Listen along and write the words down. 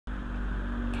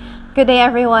Good day,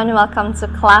 everyone. Welcome to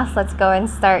class. Let's go and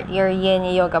start your yin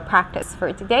yoga practice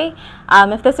for today.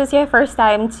 If this is your first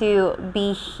time to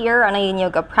be here on a yin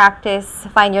yoga practice,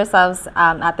 find yourselves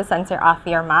at the center of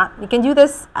your mat. You can do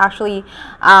this actually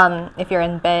if you're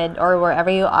in bed or wherever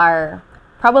you are,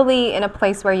 probably in a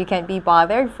place where you can't be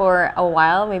bothered for a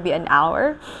while, maybe an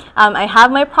hour. I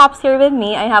have my props here with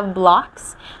me. I have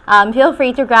blocks. Feel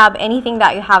free to grab anything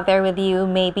that you have there with you,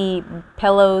 maybe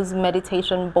pillows,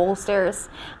 meditation bolsters,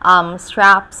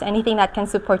 straps, anything that can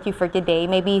support you for today,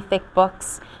 maybe thick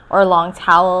books or long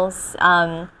towels.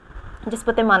 Just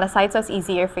put them on the side so it's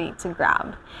easier for you to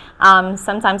grab.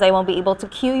 Sometimes I won't be able to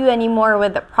cue you anymore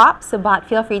with the props, but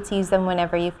feel free to use them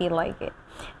whenever you feel like it.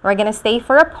 We're going to stay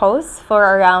for a pose for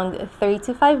around 3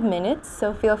 to 5 minutes,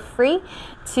 so feel free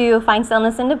to find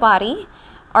stillness in the body,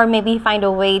 or maybe find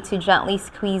a way to gently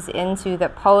squeeze into the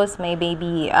pose, maybe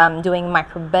be doing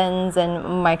micro bends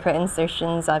and micro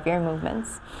insertions of your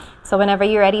movements. So whenever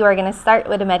you're ready, we're going to start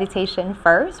with a meditation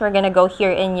first. We're going to go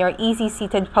here in your easy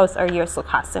seated pose or your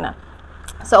Sukhasana.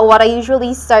 So what I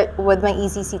usually start with my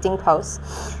easy seating pose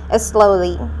is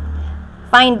slowly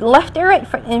find left or right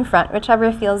foot in front,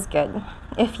 whichever feels good.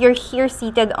 If you're here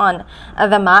seated on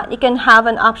the mat, you can have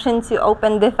an option to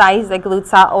open the thighs, the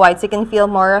glutes out wide, so you can feel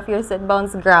more of your sit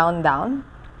bones ground down.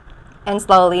 And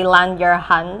slowly land your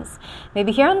hands,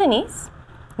 maybe here on the knees,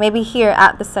 maybe here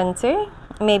at the center.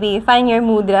 Maybe find your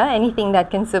mudra, anything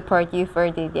that can support you for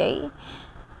the day.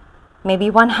 Maybe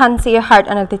one hand to your heart,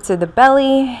 another to the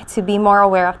belly, to be more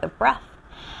aware of the breath.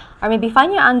 Or maybe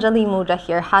find your Anjali Mudra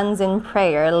here, hands in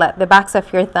prayer. Let the backs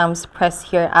of your thumbs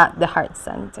press here at the heart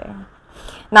center.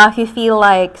 Now, if you feel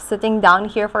like sitting down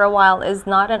here for a while is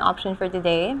not an option for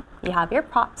today, you have your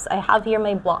props. I have here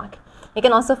my block. You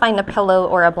can also find a pillow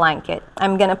or a blanket.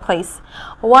 I'm going to place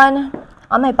one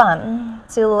on my bum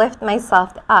to lift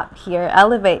myself up here,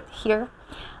 elevate here,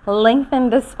 lengthen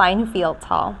the spine, feel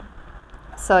tall.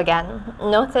 So again,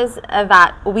 notice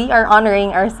that we are honoring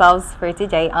ourselves for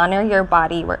today. Honor your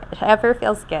body wherever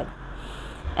feels good.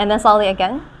 And then slowly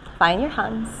again, find your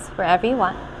hands wherever you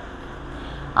want.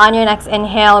 On your next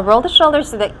inhale, roll the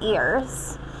shoulders to the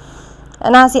ears.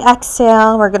 And as you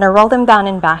exhale, we're going to roll them down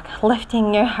and back,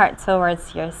 lifting your heart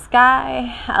towards your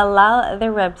sky. Allow the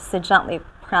ribs to gently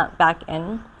plant back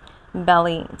in,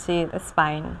 belly to the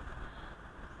spine.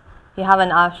 You have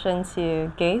an option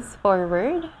to gaze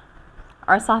forward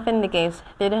or soften the gaze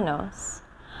through the nose.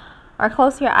 Or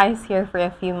close your eyes here for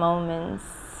a few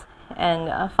moments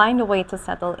and find a way to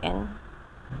settle in.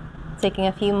 Taking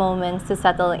a few moments to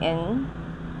settle in.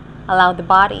 Allow the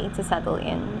body to settle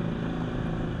in.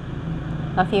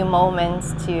 A few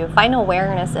moments to find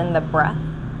awareness in the breath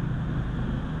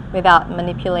without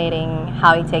manipulating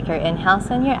how you take your inhales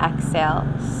and your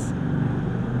exhales.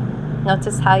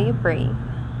 Notice how you breathe.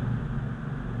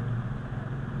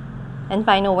 And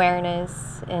find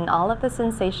awareness in all of the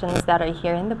sensations that are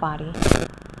here in the body.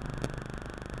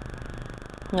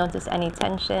 Notice any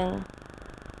tension.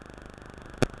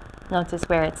 Notice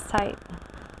where it's tight.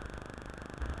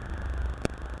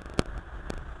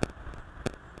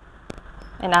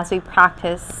 And as we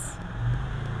practice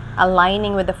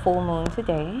aligning with the full moon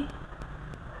today,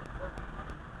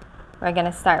 we're going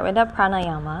to start with the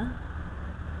pranayama.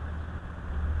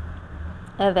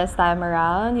 This time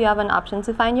around, you have an option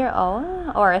to find your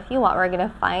own, or if you want, we're going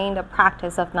to find a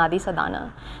practice of Nadi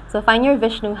Sadhana. So find your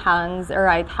Vishnu hands,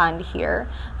 right hand here.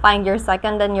 Find your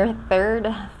second and your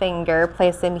third finger,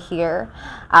 place them here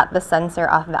at the center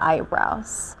of the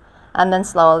eyebrows. And then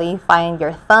slowly find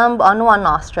your thumb on one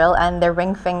nostril and the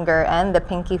ring finger and the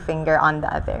pinky finger on the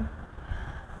other.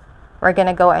 We're going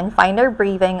to go and find our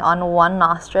breathing on one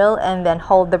nostril and then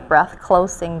hold the breath,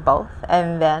 closing both,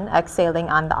 and then exhaling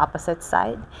on the opposite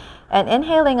side. And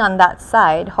inhaling on that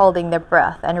side, holding the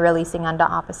breath and releasing on the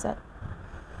opposite.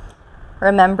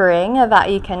 Remembering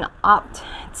that you can opt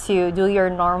to do your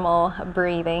normal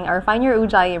breathing or find your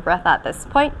Ujjayi breath at this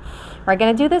point. We're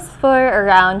going to do this for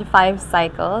around 5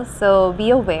 cycles, so be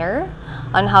aware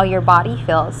on how your body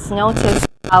feels. Notice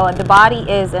how the body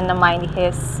is and the mind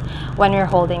is when you're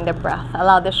holding the breath.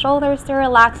 Allow the shoulders to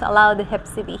relax, allow the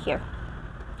hips to be here.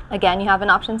 Again, you have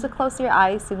an option to close your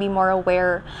eyes to be more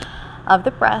aware of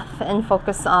the breath and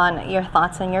focus on your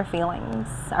thoughts and your feelings.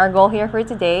 Our goal here for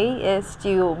today is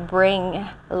to bring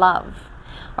love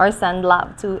or send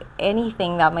love to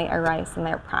anything that may arise in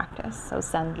their practice. So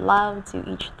send love to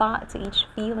each thought, to each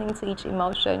feeling, to each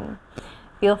emotion.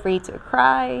 Feel free to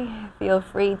cry. Feel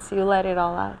free to let it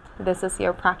all out. This is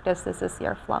your practice. This is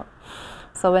your flow.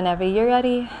 So whenever you're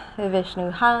ready,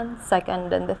 Vishnu hand,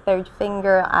 second and the third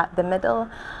finger at the middle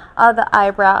of the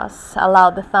eyebrows. Allow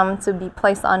the thumb to be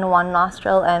placed on one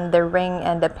nostril and the ring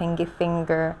and the pinky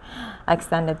finger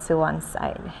extended to one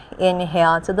side.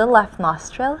 Inhale to the left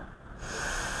nostril.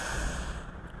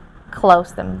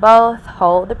 Close them both.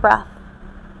 Hold the breath.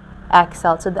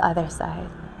 Exhale to the other side.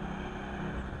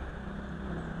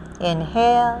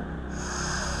 Inhale.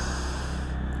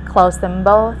 Close them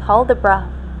both. Hold the breath.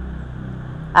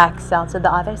 Exhale to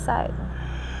the other side.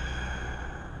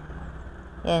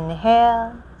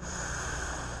 Inhale.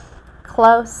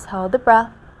 Close. Hold the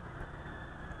breath.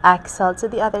 Exhale to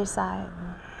the other side.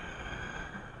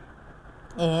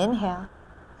 Inhale.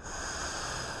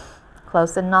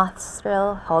 Close the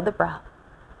nostril. Hold the breath.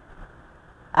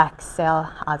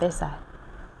 Exhale, other side.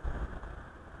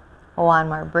 One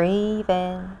more. Breathe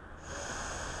in.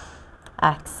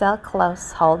 Exhale,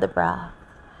 close. Hold the breath.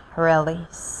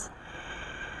 Release.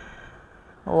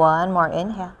 One more.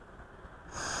 Inhale.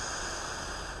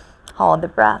 Hold the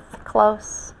breath.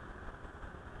 Close.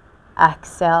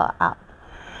 Exhale out.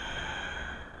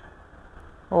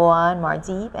 One more.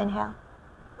 Deep inhale.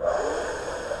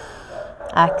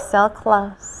 Exhale,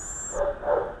 close.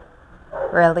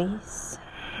 Release.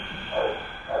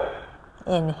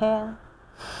 Inhale.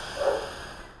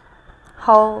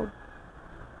 Hold.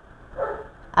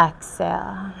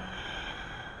 Exhale.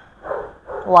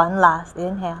 One last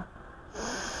inhale.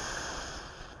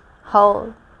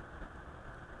 Hold.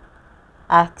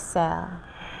 Exhale.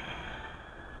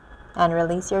 And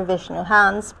release your Vishnu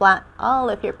hands. Plant all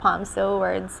of your palms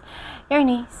towards your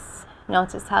knees.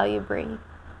 Notice how you breathe.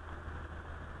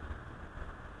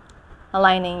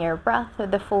 Aligning your breath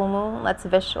with the full moon, let's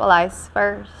visualize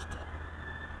first.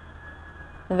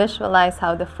 Visualize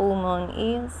how the full moon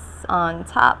is on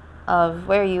top of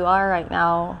where you are right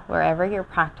now, wherever you're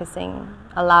practicing.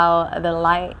 Allow the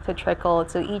light to trickle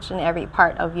to each and every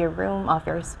part of your room, of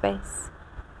your space.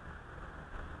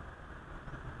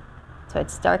 To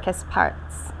its darkest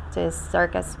parts, to its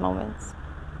darkest moments.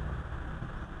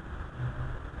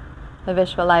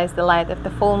 Visualize the light of the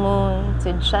full moon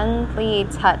to gently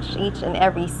touch each and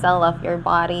every cell of your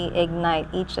body, ignite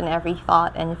each and every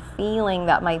thought and feeling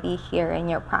that might be here in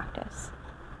your practice.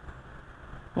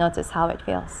 Notice how it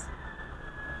feels.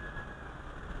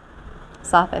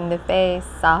 Soften the face,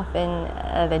 soften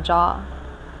the jaw.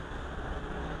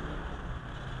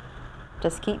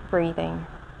 Just keep breathing.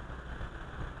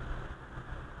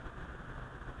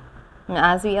 And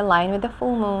as we align with the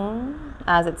full moon,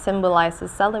 as it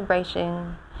symbolizes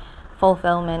celebration,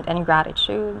 fulfillment, and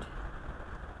gratitude,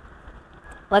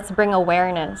 let's bring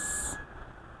awareness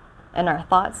in our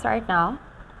thoughts right now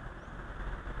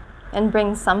and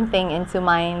bring something into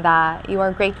mind that you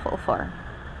are grateful for.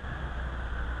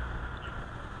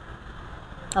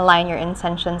 Align your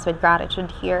intentions with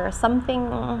gratitude here.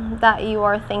 Something that you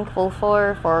are thankful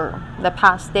for the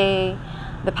past day,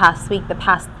 the past week, the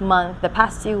past month, the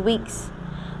past 2 weeks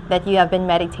that you have been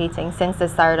meditating since the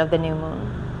start of the new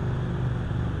moon.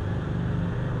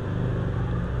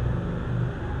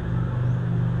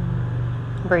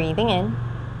 Breathing in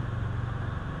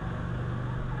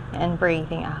and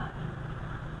breathing out.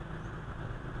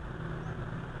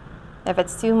 If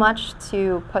it's too much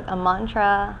to put a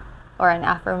mantra or an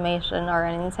affirmation or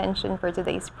an intention for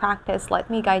today's practice, let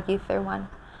me guide you through one.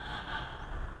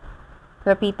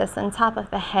 Repeat this on top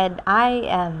of the head. I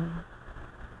am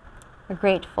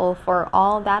grateful for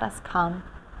all that has come.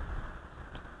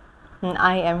 And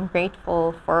I am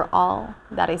grateful for all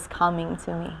that is coming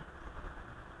to me.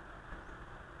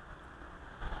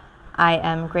 I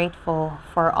am grateful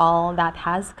for all that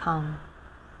has come.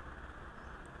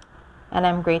 And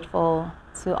I'm grateful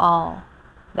to all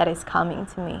that is coming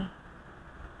to me.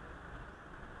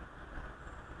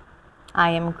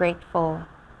 I am grateful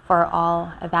for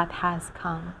all that has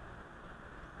come.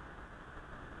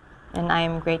 And I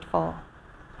am grateful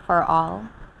for all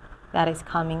that is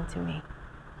coming to me.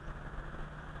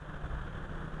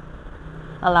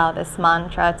 Allow this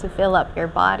mantra to fill up your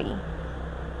body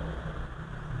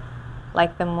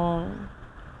like the moon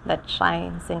that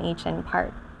shines in each and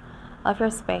part of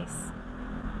your space.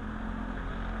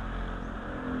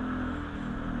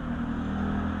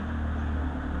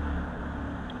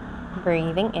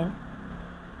 Breathing in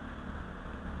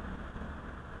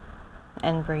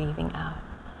and breathing out.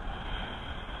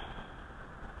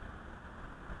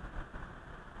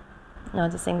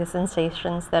 Noticing the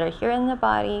sensations that are here in the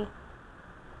body.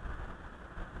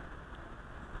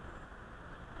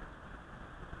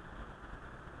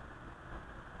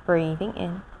 Breathing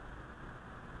in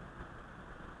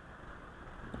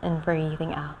and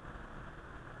breathing out.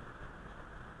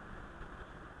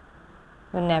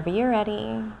 Whenever you're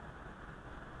ready,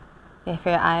 if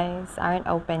your eyes aren't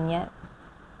open yet,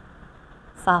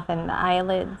 soften the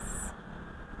eyelids,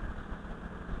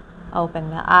 open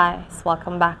the eyes.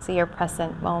 Welcome back to your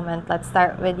present moment. Let's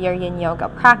start with your yin yoga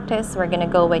practice. We're going to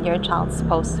go with your child's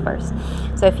pose first.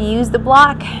 So if you use the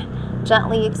block,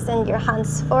 gently extend your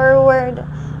hands forward,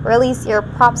 release your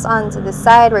props onto the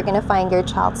side. We're going to find your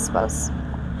child's pose.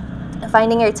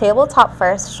 Finding your tabletop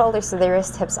first, shoulders to the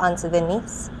wrist, hips onto the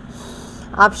knees.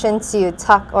 Option 2,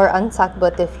 tuck or untuck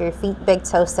both of your feet, big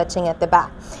toes touching at the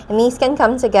back. The knees can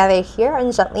come together here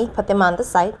and gently put them on the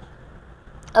side.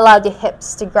 Allow the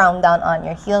hips to ground down on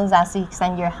your heels as you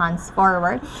extend your hands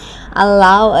forward.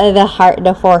 Allow the heart,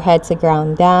 the forehead to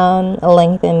ground down.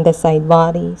 Lengthen the side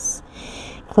bodies.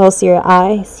 Close your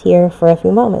eyes here for a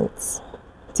few moments.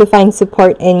 To find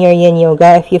support in your yin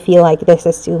yoga, if you feel like this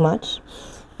is too much,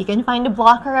 you can find a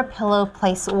block or a pillow.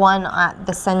 Place one at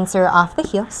the center of the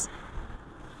heels.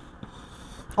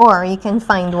 Or you can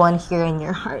find one here in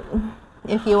your heart.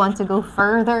 If you want to go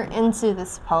further into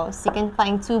this pose, you can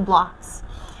find 2 blocks.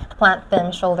 Plant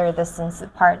them shoulder distance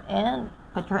apart and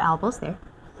put your elbows there.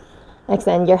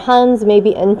 Extend your hands,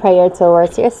 maybe in prayer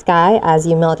towards your sky as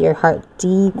you melt your heart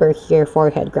deeper here,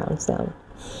 forehead grounds down.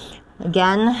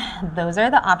 Again, those are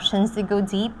the options to go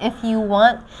deep. If you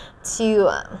want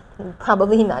to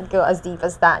probably not go as deep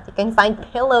as that, you can find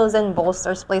pillows and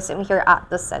bolsters, place them here at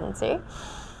the center.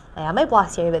 I have my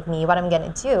blocks here with me. What I'm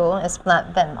going to do is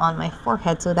plant them on my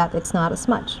forehead so that it's not as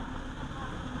much.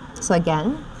 So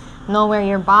again, know where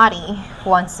your body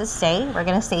wants to stay. We're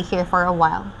going to stay here for a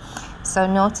while. So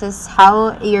notice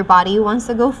how your body wants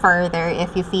to go further.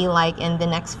 If you feel like in the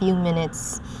next few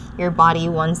minutes, your body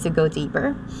wants to go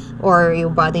deeper or your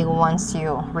body wants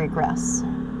to regress.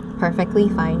 Perfectly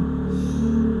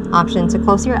fine. Option to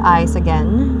close your eyes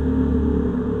again.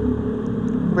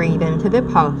 Breathe into the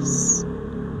pose.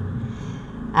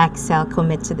 Exhale,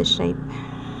 commit to the shape.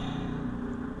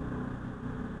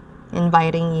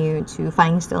 Inviting you to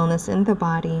find stillness in the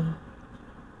body,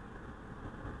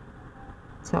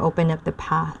 to open up the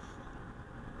path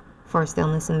for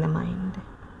stillness in the mind.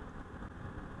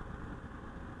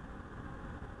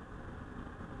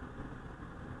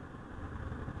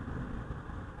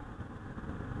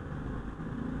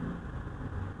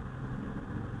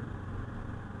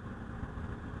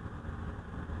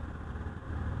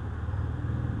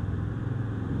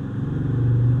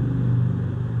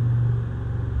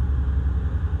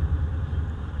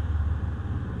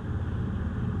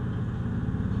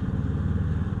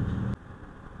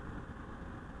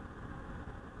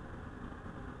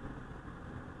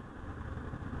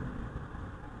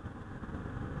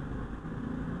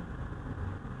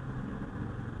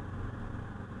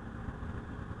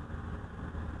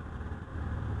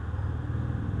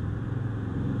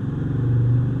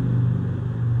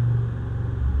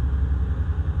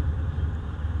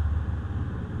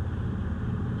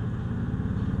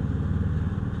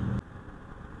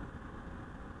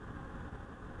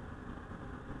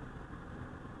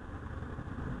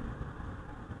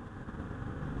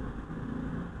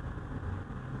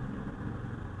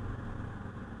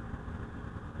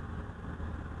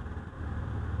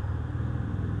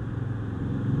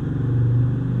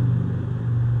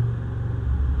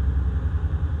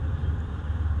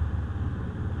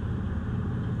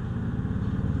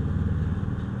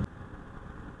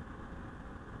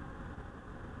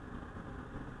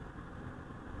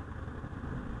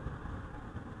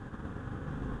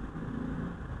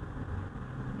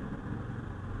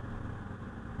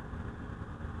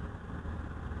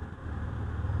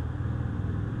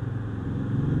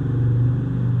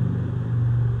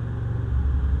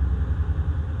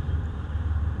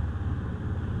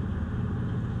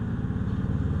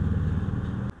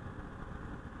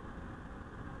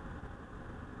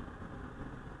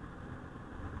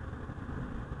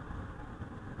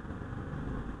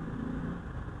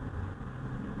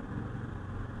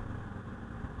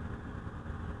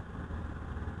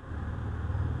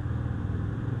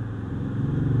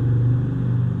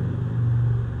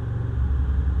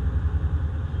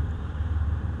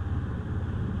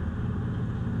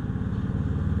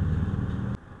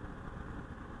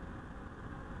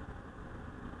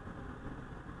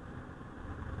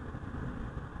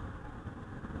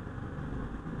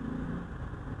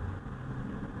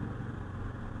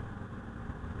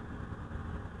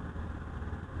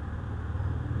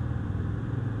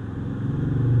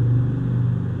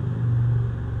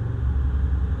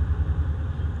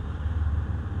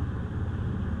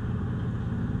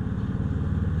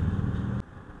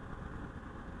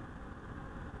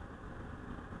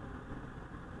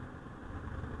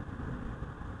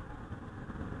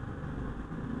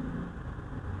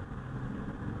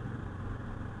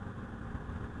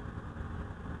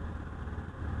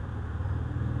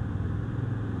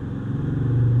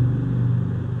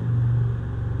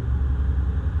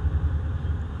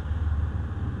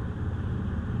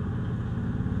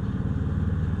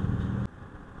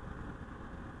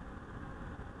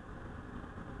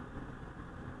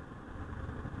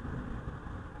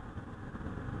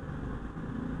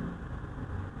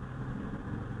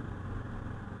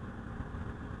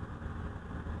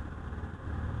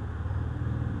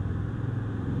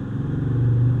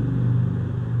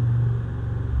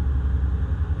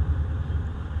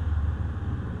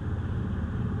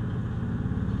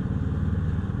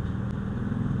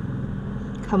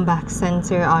 Come back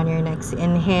center on your next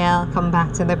inhale. Come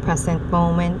back to the present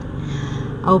moment.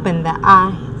 Open the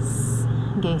eyes.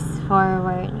 Gaze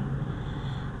forward.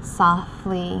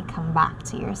 Softly come back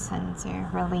to your center,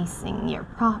 releasing your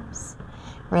props,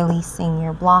 releasing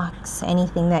your blocks,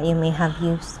 anything that you may have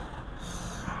used.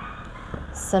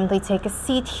 Simply take a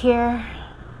seat here,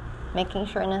 making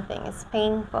sure nothing is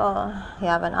painful. You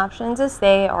have an option to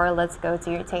stay, or let's go to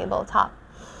your tabletop.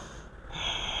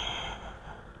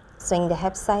 Swing the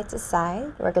hips side to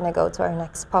side. We're going to go to our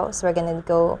next pose. We're going to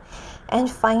go and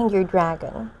find your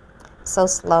dragon. So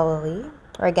slowly,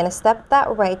 we're going to step that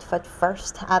right foot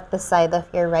first at the side of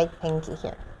your right pinky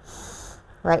here.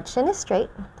 Right shin is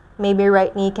straight. Maybe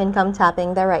right knee can come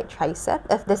tapping the right tricep.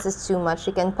 If this is too much,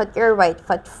 you can put your right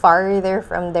foot farther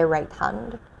from the right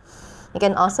hand. You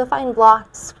can also find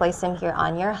blocks. Place them here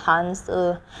on your hands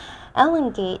to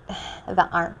elongate the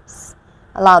arms.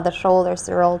 Allow the shoulders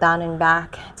to roll down and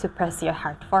back to press your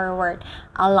heart forward,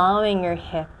 allowing your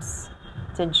hips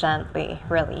to gently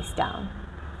release down.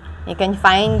 You can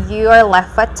find your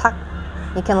left foot tucked.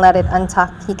 You can let it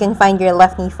untuck. You can find your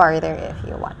left knee farther if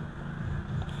you want.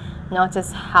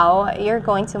 Notice how you're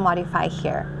going to modify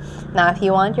here. Now, if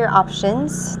you want your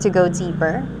options to go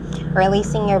deeper,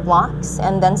 releasing your blocks,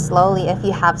 and then slowly, if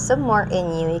you have some more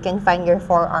in you, you can find your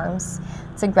forearms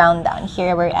to ground down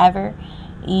here wherever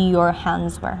your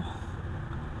hands were.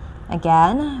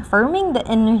 Again, firming the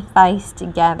inner thighs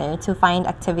together to find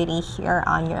activity here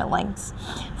on your legs.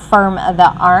 Firm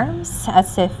the arms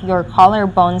as if your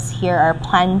collarbones here are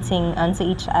planting onto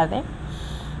each other,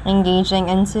 engaging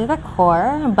into the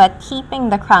core, but keeping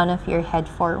the crown of your head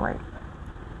forward.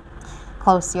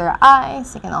 Close your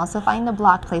eyes. You can also find the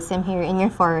block. Place them here in your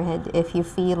forehead if you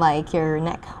feel like your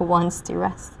neck wants to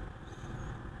rest.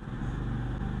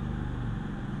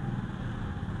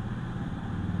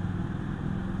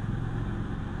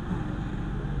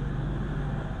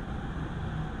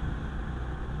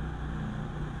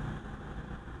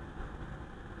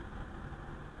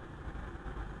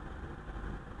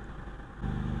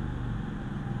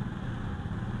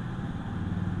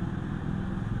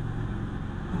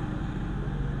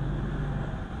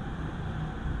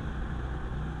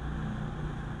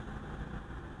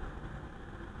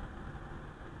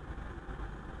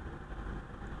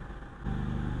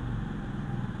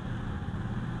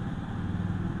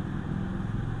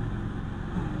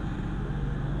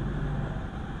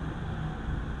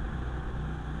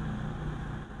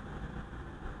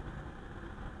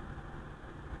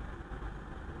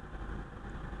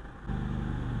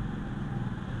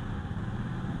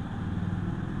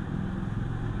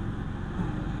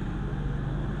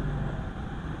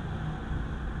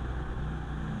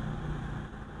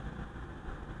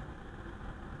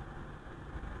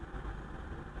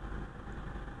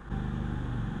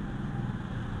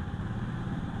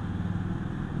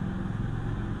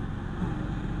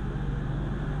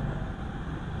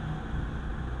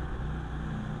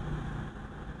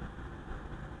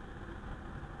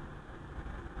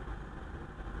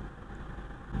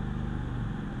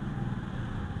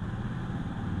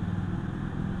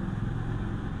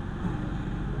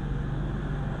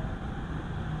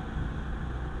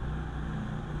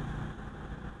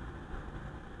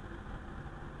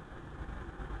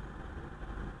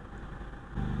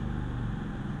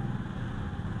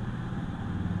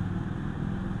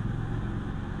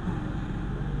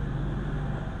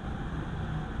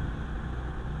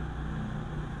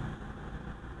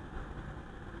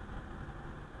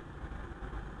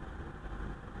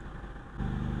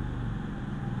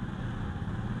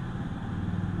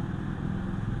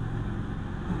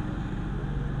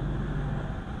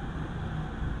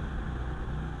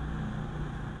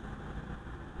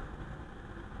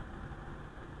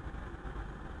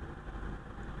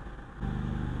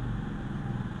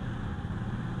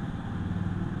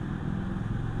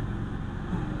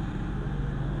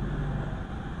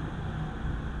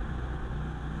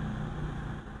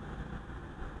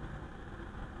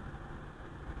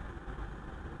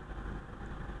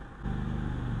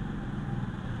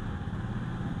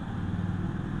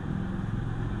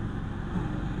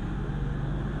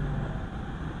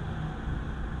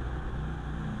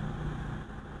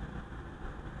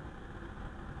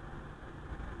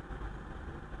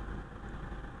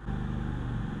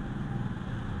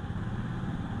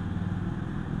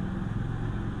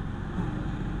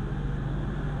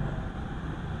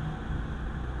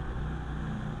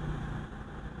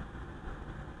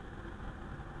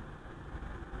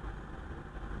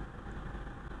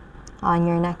 On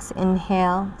your next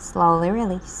inhale, slowly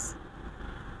release.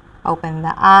 Open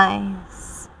the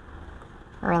eyes.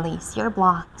 Release your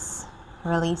blocks.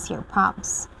 Release your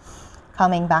props.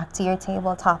 Coming back to your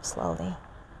tabletop slowly.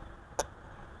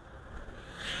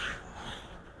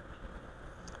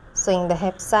 Swing the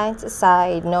hips side to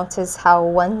side. Notice how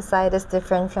one side is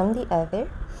different from the other,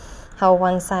 how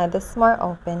one side is more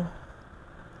open.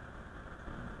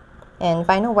 And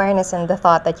find awareness in the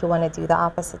thought that you want to do the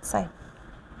opposite side.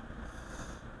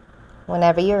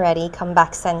 Whenever you're ready, come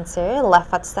back center,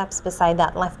 left foot steps beside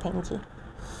that left pinky.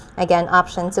 Again,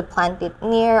 option to plant it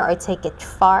near or take it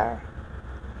far.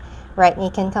 Right knee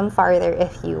can come farther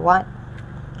if you want.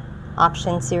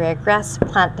 Option to regress,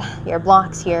 plant your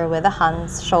blocks here with the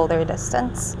hands shoulder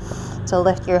distance to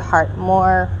lift your heart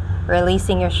more,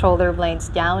 releasing your shoulder blades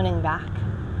down and back.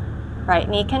 Right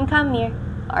knee can come near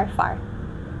or far.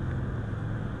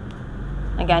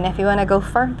 Again, if you want to go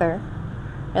further,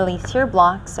 release your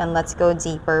blocks and let's go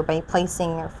deeper by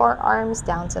placing your forearms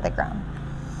down to the ground.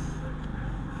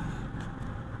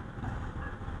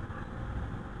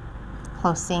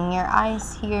 Closing your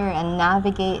eyes here and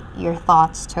navigate your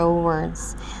thoughts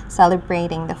towards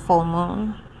celebrating the full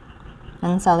moon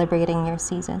and celebrating your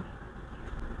season.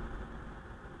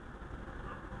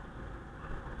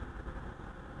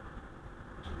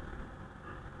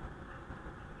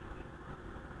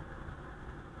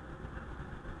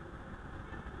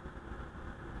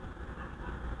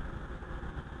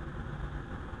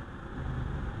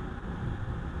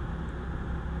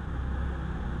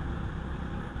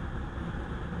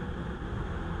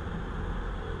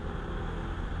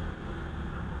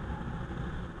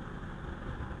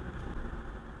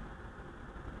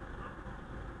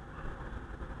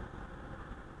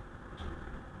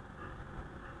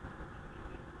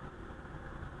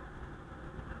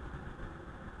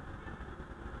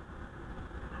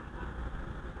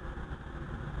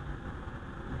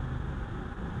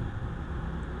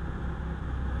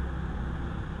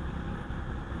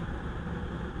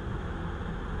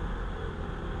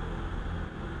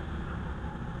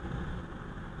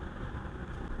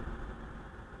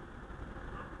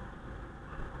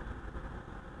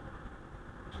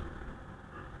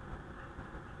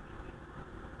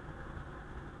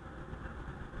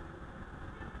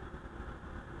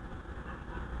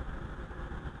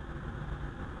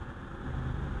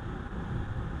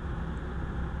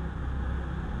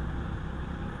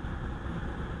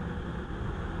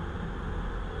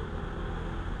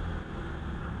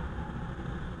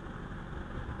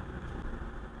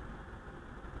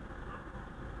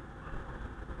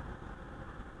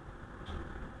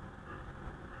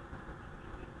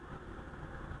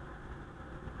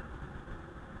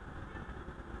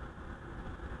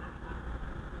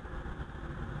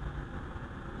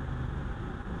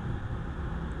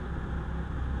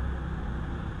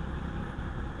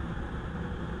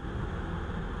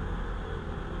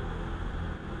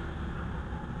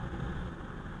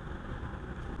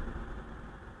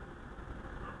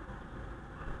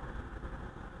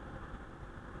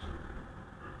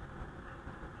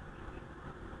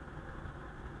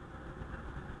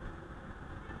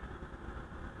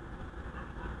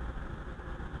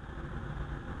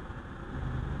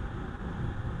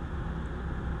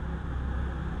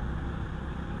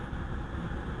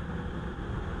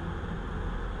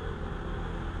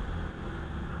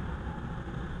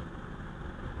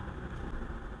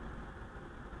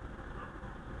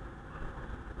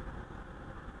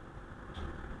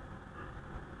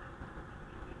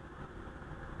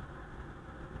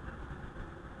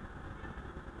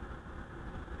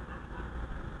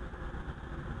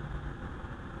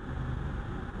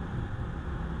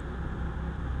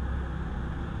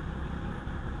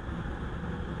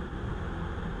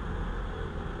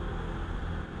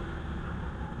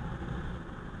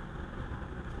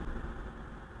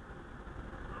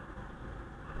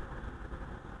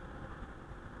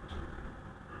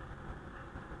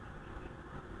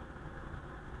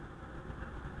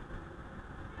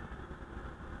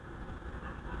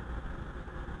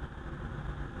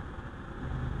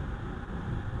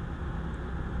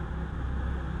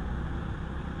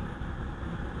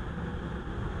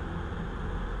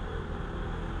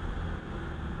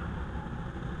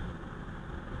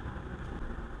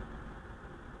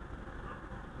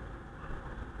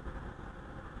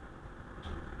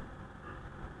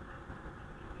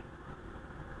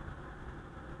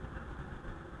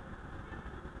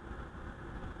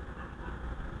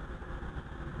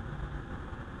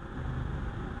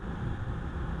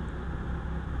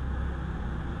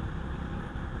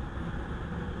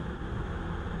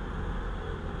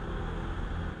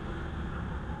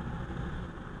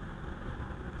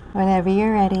 Whenever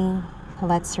you're ready,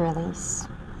 let's release.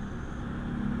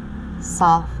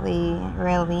 Softly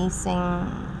releasing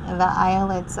the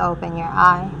eyelids, open your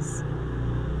eyes.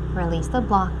 Release the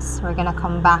blocks. We're gonna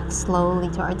come back slowly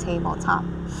to our tabletop.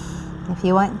 If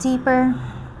you want deeper,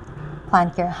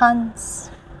 plant your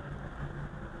hands.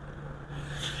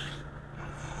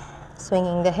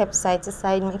 Swinging the hips side to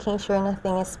side, making sure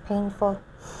nothing is painful.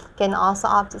 You can also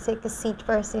opt to take a seat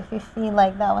first if you feel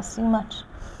like that was too much.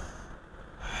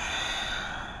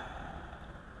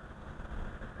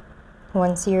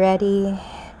 Once you're ready,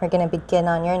 we're going to begin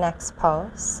on your next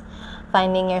pose,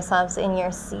 finding yourselves in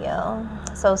your seal.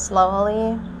 So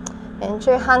slowly, inch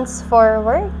your hands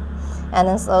forward, and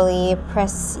then slowly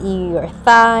press your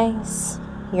thighs,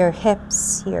 your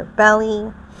hips, your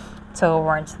belly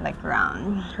towards the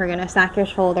ground. We're going to stack your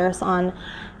shoulders on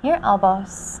your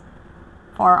elbows,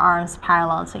 forearms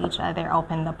parallel to each other.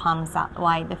 Open the palms out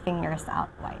wide, the fingers out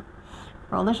wide.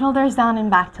 Roll the shoulders down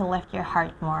and back to lift your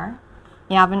heart more.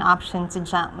 You have an option to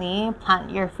gently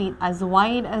plant your feet as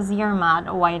wide as your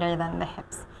mat, wider than the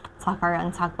hips. Tuck or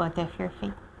untuck both of your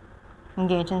feet.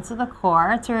 Engage into the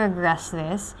core. To regress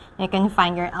this, you can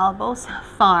find your elbows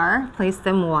far, place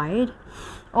them wide,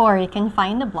 or you can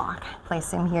find a block,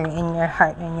 place them here in your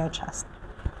heart and your chest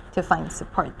to find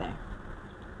support there,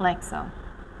 like so.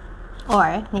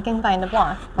 Or you can find a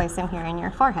block, place them here in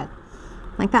your forehead,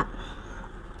 like that.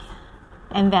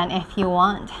 And then if you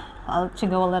want to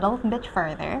go a little bit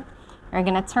further, you're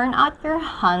going to turn out your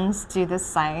hands to the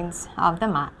sides of the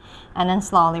mat and then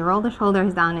slowly roll the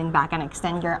shoulders down and back and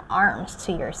extend your arms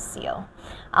to your seal.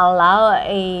 Allow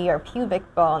your pubic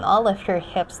bone, all of your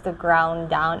hips to ground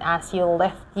down as you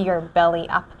lift your belly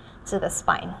up to the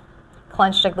spine.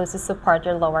 Clench the glutes to support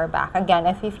your lower back. Again,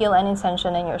 if you feel any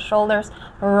tension in your shoulders,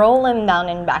 roll them down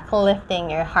and back, lifting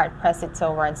your heart, press it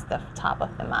towards the top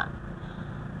of the mat.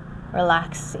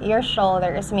 Relax your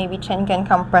shoulders. Maybe chin can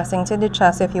come pressing to the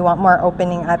chest if you want more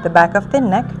opening at the back of the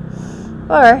neck.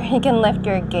 Or you can lift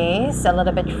your gaze a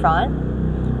little bit front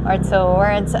or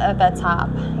towards the top.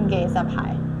 Gaze up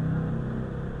high.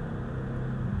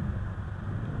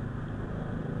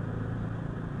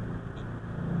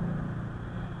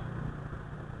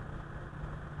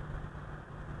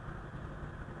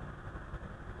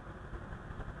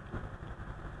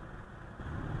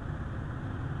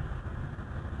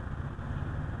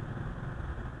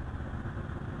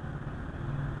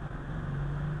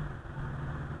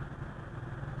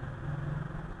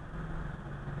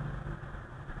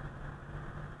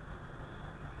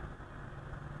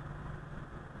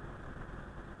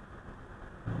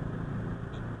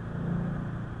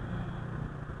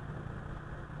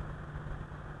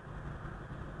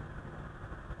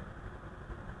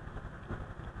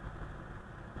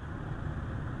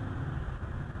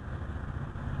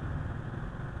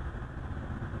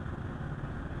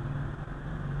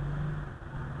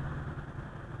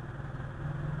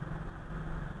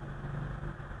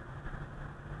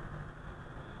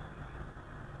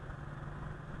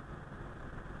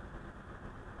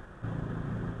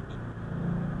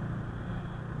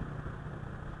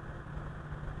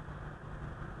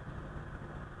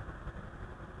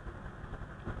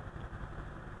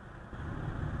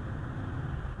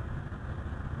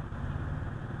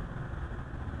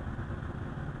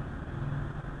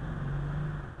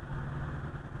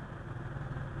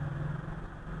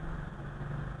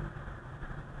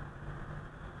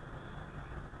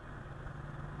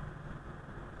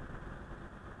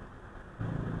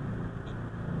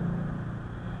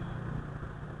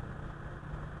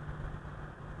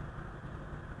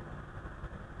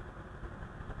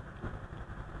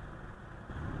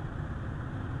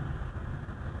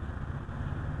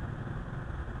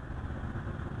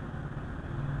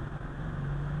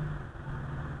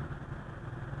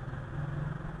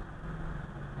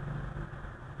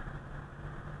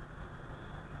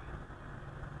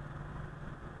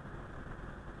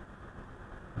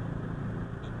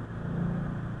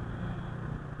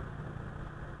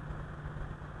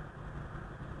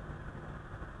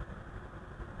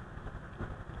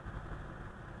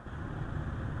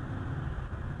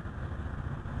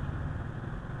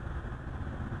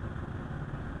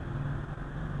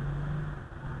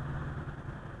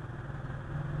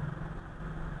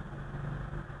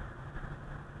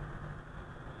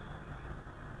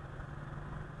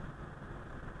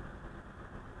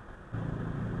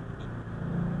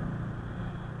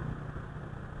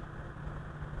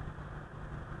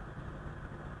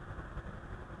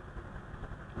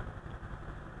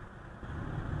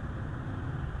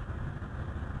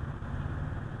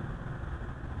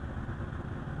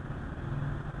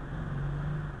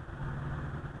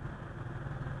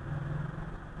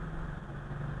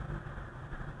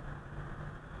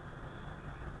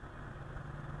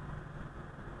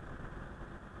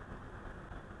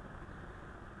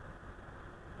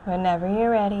 Whenever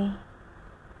you're ready,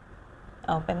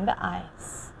 open the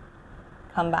eyes.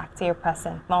 Come back to your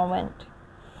present moment.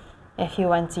 If you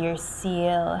went to your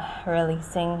seal,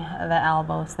 releasing the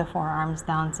elbows, the forearms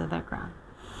down to the ground.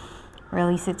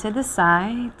 Release it to the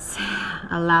sides.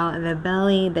 Allow the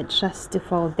belly, the chest to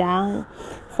fall down.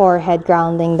 Forehead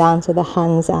grounding down to the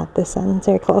hands at the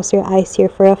center. Close your eyes here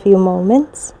for a few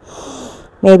moments.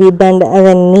 Maybe bend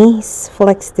the knees,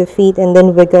 flex the feet, and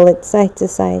then wiggle it side to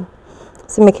side.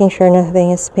 So making sure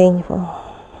nothing is painful.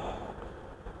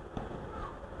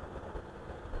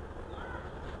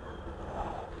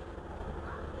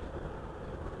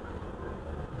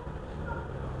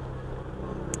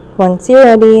 Once you're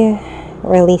ready,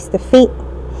 release the feet.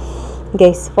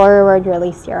 Gaze forward,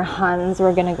 release your hands.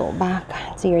 We're going to go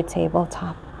back to your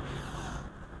tabletop.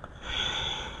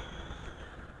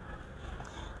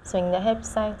 Swing the hips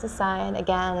side to side.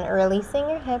 Again, releasing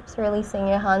your hips, releasing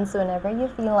your hands whenever you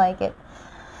feel like it.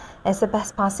 It's the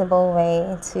best possible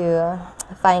way to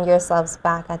find yourselves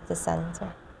back at the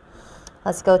center.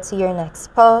 Let's go to your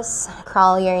next pose.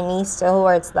 Crawl your knees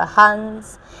towards the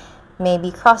hands.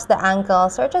 Maybe cross the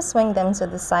ankles or just swing them to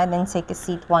the side and take a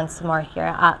seat once more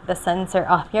here at the center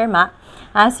of your mat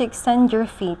as you extend your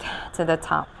feet to the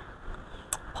top.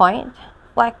 Point,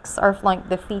 flex or flank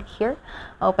the feet here.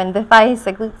 Open the thighs,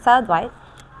 the glutes out wide.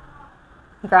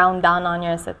 Ground down on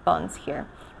your sit bones here.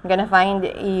 You're going to find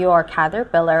your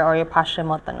caterpillar or your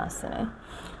Paschimottanasana.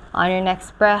 On your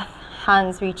next breath,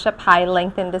 hands reach up high,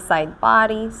 lengthen the side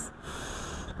bodies.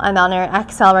 And on your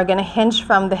exhale, we're going to hinge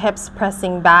from the hips,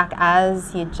 pressing back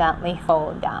as you gently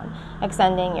fold down.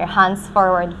 Extending your hands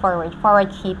forward, forward,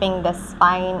 forward, keeping the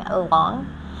spine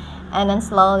long. And then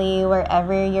slowly,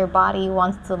 wherever your body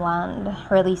wants to land,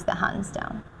 release the hands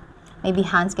down. Maybe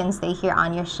hands can stay here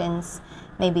on your shins,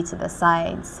 maybe to the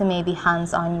sides. So maybe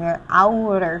hands on your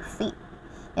outer feet.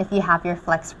 If you have your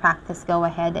flex practice, go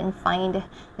ahead and find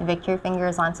the victory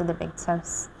fingers onto the big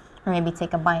toes. Or maybe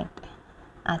take a bite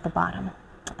at the bottom.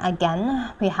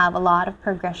 Again, we have a lot of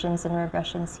progressions and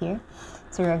regressions here.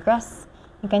 To regress,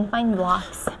 you can find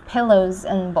blocks, pillows,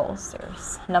 and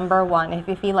bolsters. Number one, if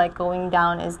you feel like going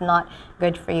down is not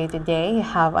good for you today, you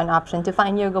have an option to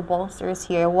find yoga bolsters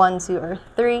here, 1, 2, or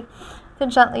 3, to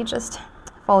gently just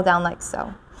fall down like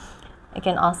so. You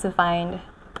can also find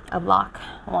a block,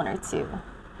 1 or 2,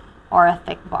 or a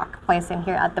thick block. Place them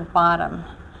here at the bottom,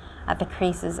 at the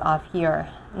creases of your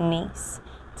knees,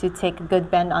 to take a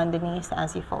good bend on the knees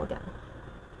as you fall down.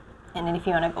 And then if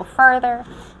you want to go further,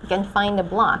 you can find a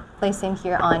block, place them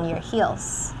here on your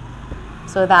heels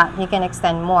so that you can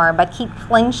extend more, but keep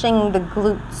clenching the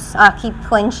glutes, keep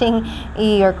clenching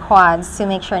your quads to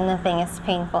make sure nothing is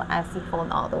painful as you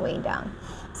fold all the way down.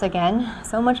 So again,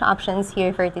 so much options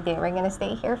here for today. We're going to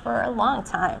stay here for a long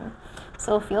time,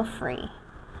 so feel free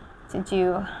to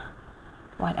do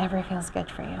whatever feels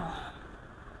good for you.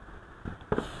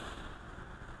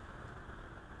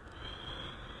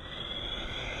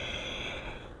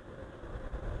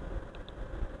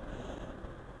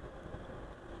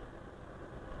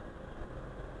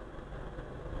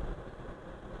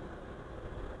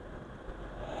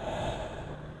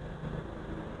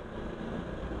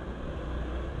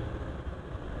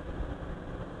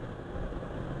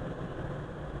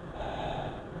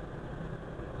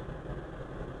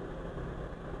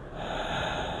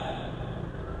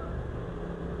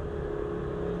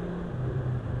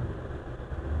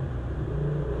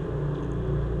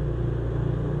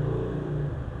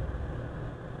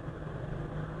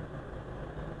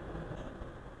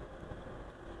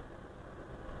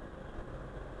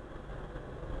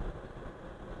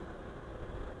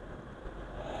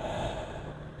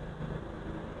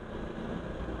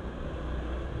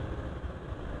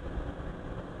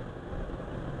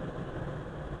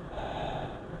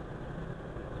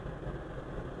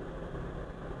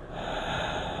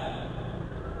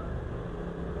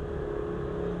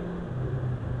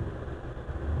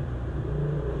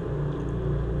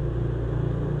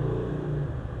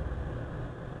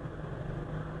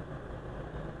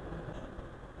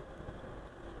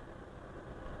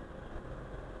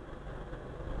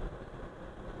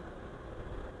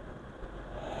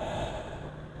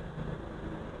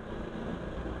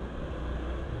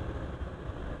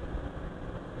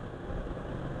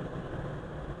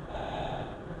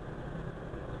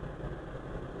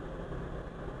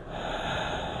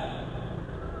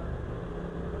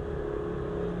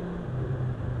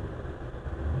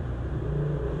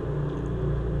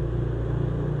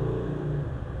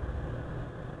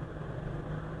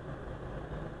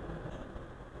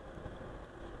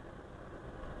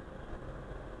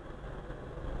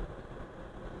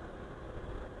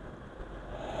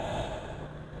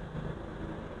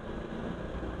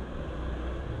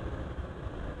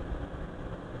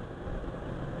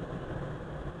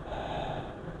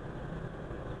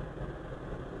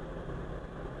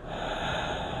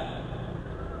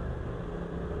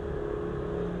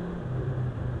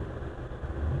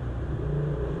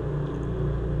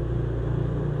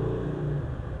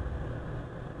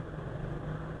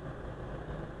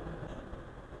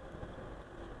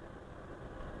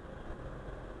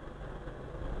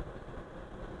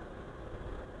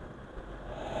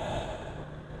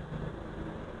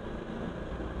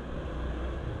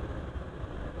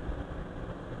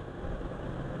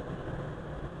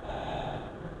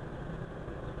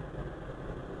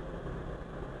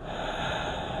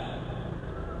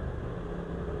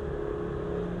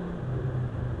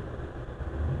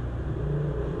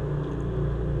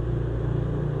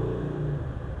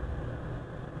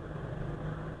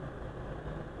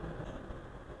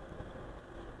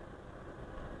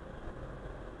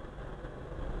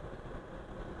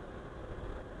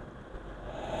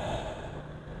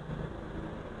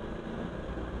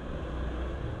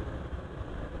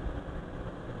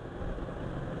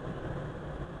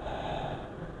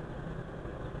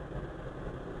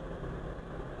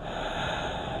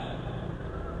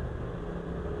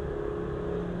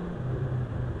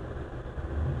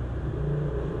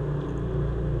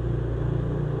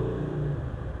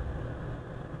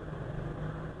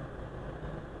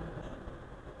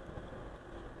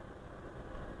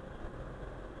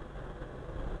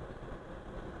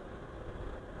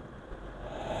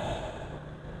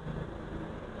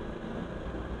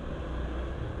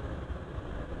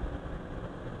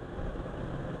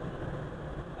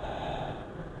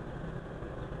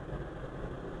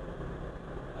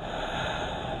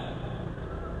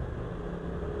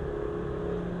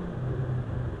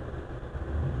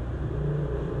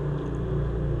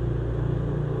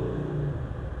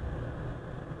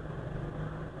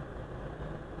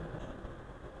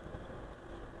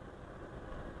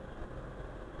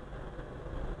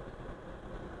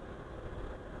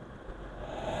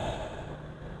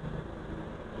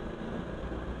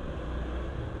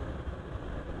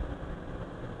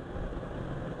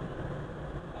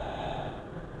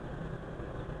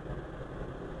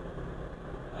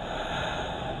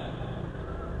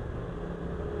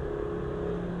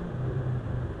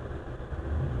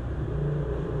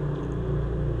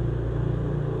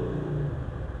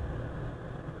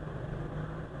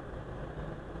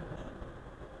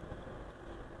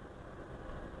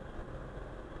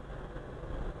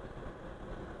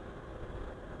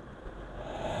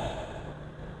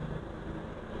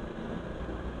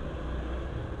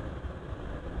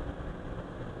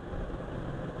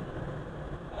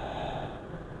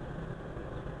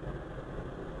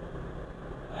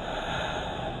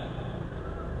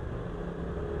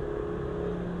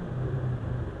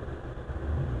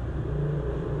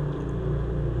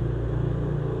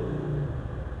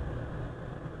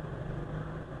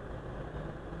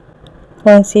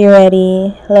 Once you're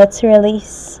ready, let's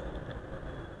release.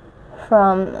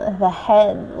 From the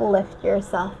head, lift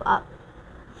yourself up.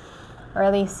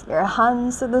 Release your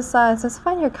hands to the sides. Let's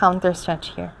find your counter stretch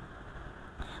here.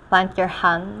 Plant your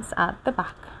hands at the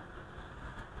back.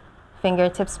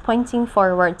 Fingertips pointing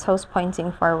forward, toes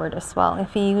pointing forward as well.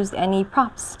 If you use any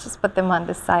props, just put them on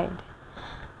the side.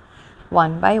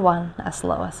 One by one, as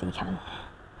low as you can.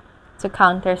 To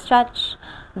counter stretch,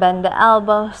 bend the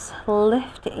elbows,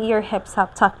 lift your hips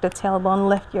up, tuck the tailbone,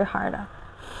 lift your heart up.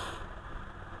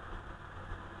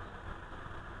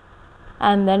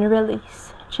 And then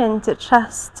release. Chin to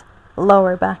chest,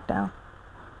 lower back down.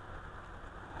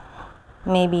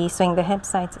 Maybe swing the hips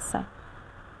side to side.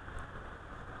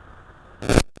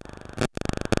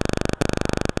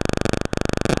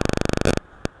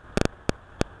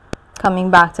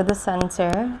 Coming back to the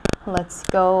center, let's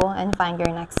go and find your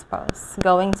next pose.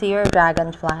 Going to your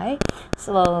dragonfly,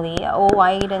 slowly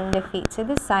widen the feet to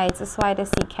the sides as wide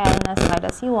as you can, as wide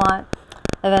as you want.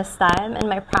 This time in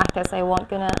my practice,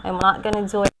 I'm not gonna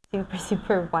do it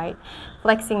super wide.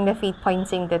 Flexing the feet,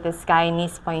 pointing to the sky,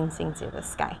 knees pointing to the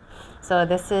sky. So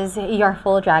this is your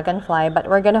full dragonfly, but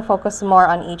we're gonna focus more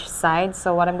on each side.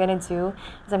 So what I'm gonna do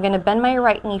is I'm gonna bend my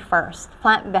right knee first,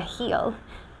 plant the heel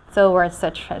towards the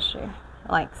treasure,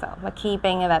 like so, but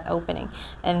keeping that opening.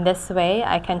 And this way,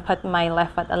 I can put my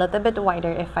left foot a little bit wider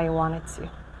if I wanted to.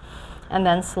 And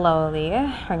then slowly,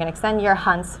 we're gonna extend your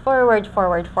hands forward,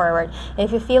 forward, forward.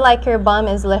 If you feel like your bum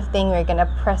is lifting, we're gonna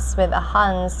press with the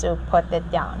hands to put it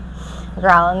down.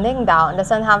 Grounding down,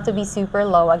 doesn't have to be super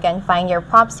low. Again, find your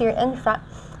props here in front,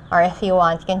 or if you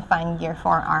want, you can find your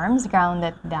forearms, ground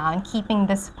it down, keeping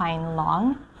the spine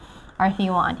long. Or if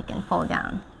you want, you can pull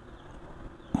down.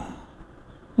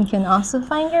 You can also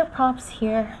find your props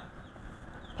here,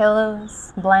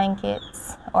 pillows,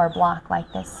 blankets, or block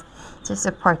like this to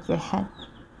support your head.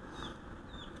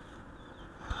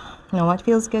 Now what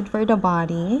feels good for the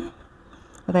body?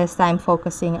 This time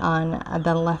focusing on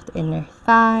the left inner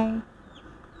thigh,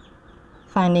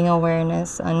 finding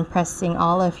awareness on pressing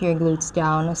all of your glutes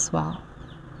down as well.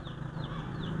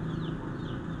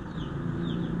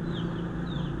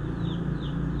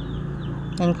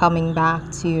 And coming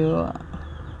back to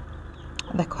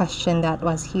the question that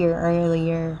was here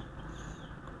earlier,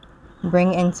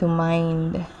 bring into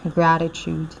mind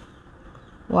gratitude.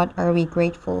 What are we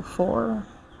grateful for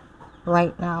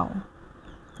right now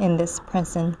in this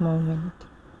present moment?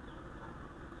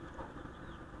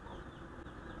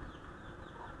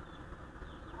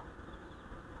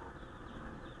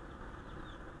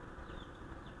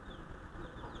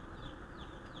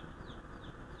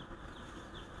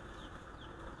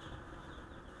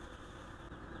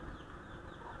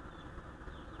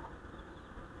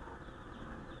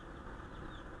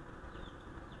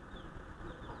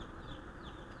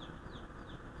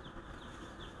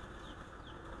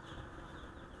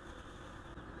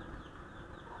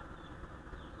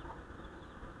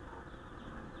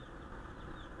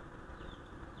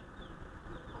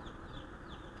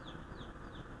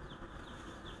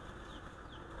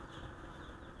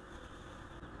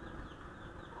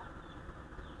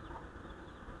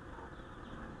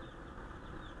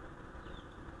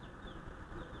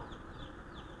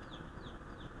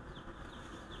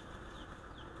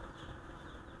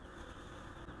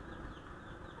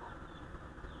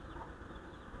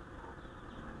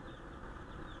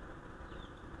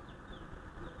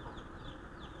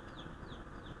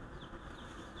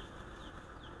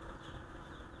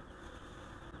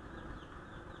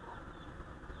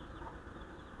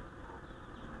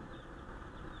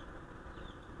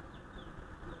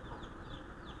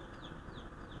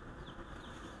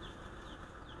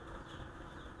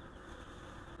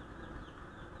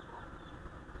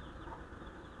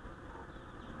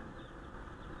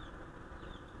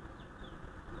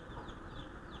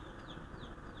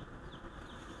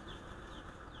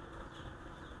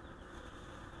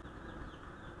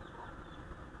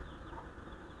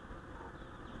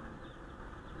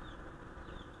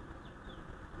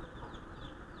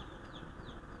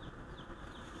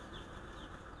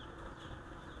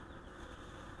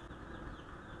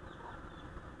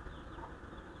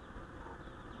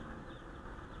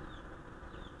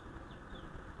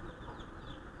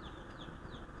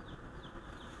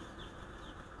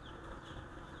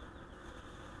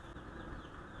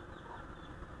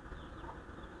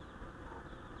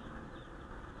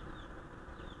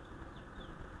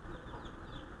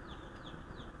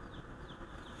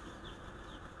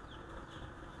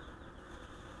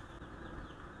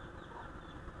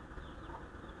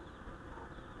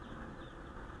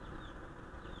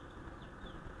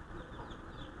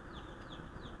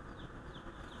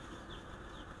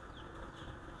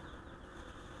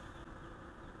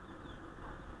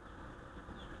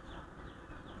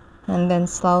 And then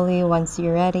slowly, once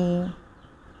you're ready,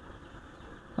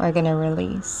 we're gonna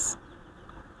release.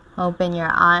 Open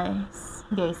your eyes,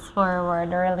 gaze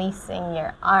forward, releasing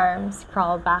your arms,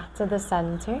 crawl back to the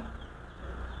center.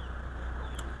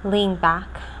 Lean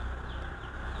back,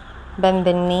 bend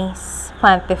the knees,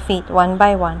 plant the feet one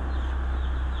by one.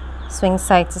 Swing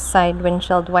side to side,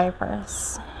 windshield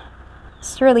wipers.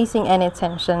 Just releasing any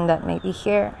tension that may be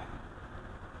here.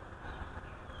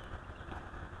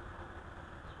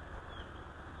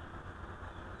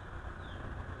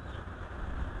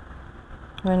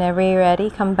 Whenever you're ready,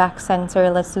 come back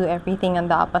center. Let's do everything on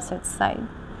the opposite side.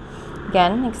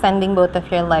 Again, extending both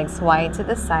of your legs wide to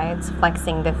the sides,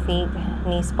 flexing the feet,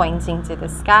 knees pointing to the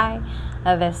sky.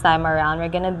 This time around, we're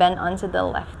gonna bend onto the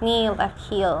left knee, left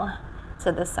heel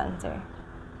to the center.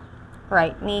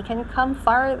 Right knee can come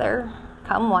farther,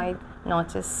 come wide.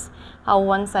 Notice how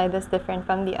one side is different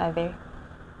from the other.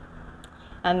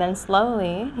 And then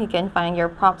slowly, you can find your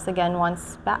props again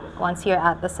once you're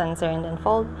at the center, and then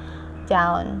fold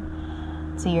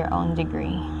down to your own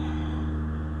degree.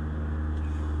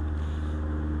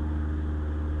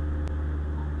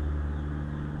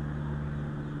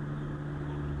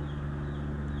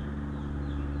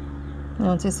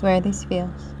 Notice where this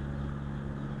feels.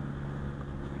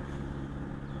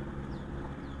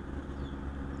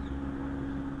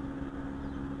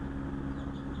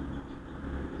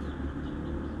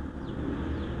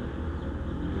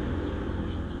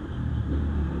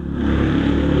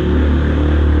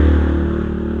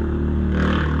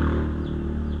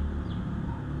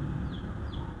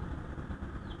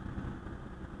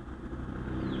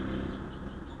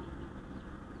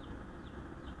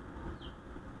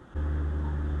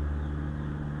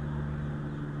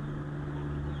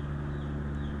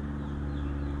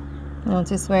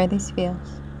 Notice where this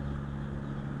feels.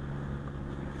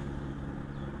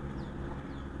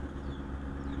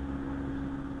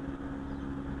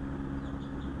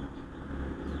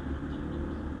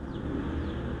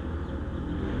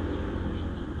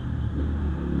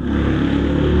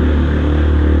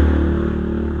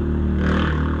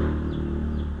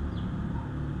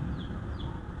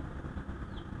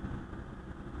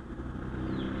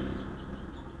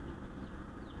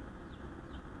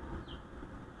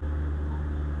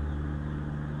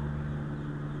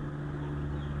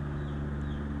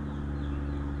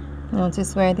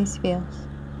 Notice where this feels.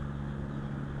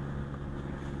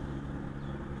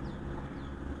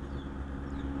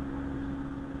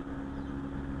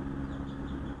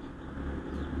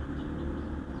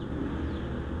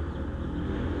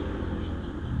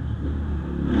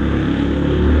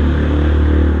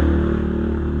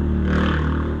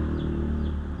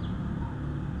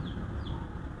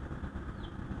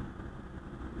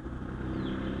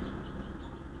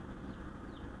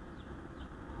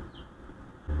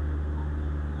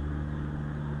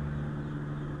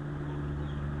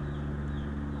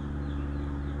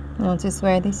 Notice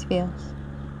where this feels.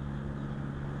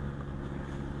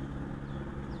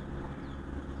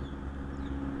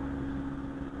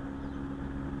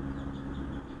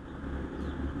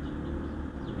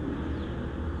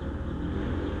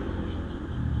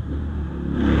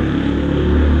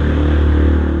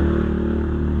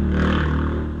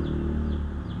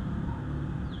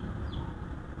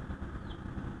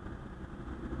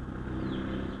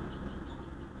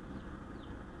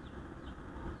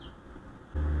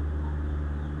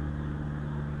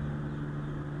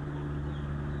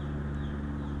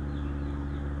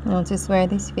 Notice where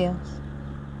this feels.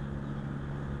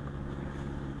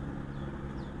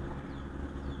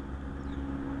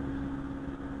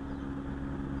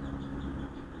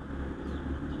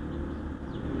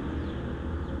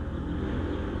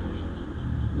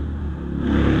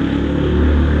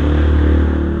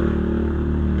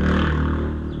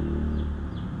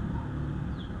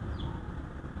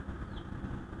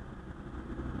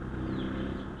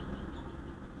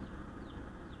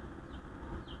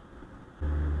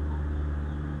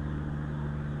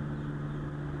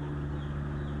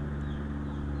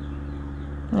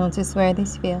 Notice where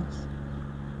this feels.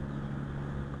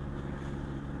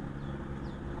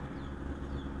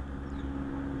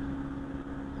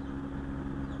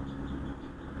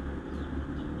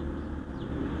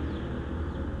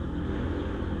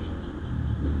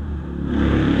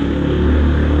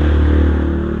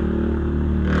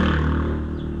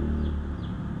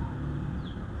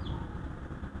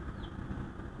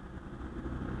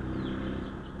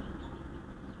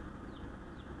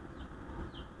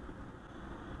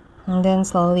 And then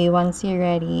slowly, once you're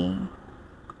ready,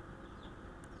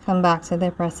 come back to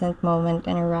the present moment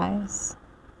and arise.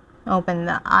 Open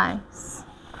the eyes.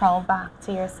 Crawl back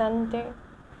to your center.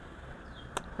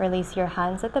 Release your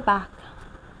hands at the back.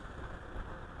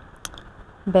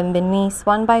 Bend the knees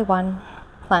one by one.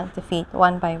 Plant the feet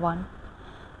one by one.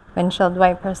 Windshield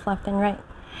wipers left and right.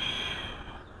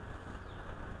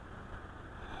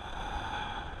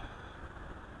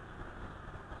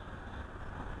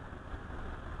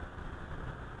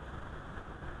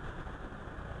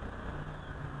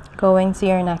 Going to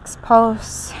your next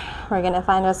pose. We're going to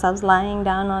find ourselves lying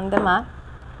down on the mat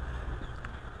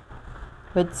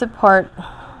with support,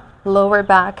 lower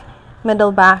back,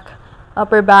 middle back,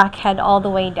 upper back, head all the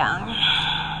way down.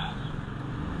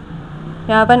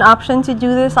 You have an option to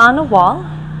do this on a wall.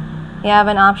 You have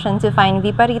an option to find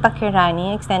Viparita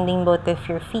Kirani, extending both of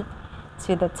your feet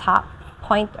to the top,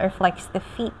 point or flex the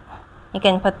feet. You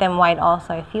can put them wide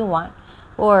also if you want,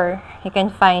 or you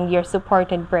can find your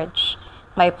supported bridge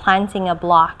by planting a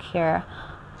block here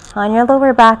on your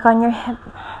lower back, on your hip.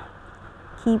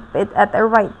 Keep it at the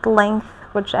right length,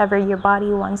 whichever your body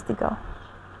wants to go.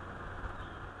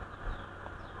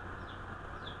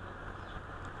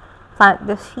 Plant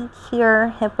the feet here,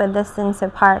 hip width distance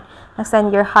apart.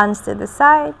 Extend your hands to the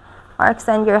side, or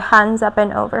extend your hands up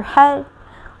and overhead,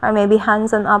 or maybe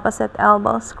hands on opposite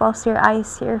elbows. Close your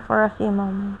eyes here for a few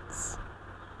moments.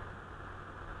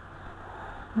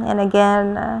 And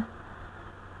again,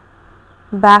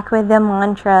 back with the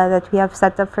mantra that we have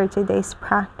set up for today's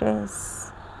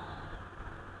practice.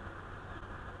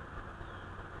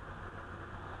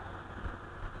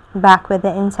 Back with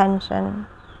the intention.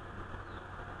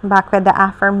 Back with the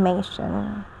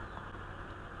affirmation.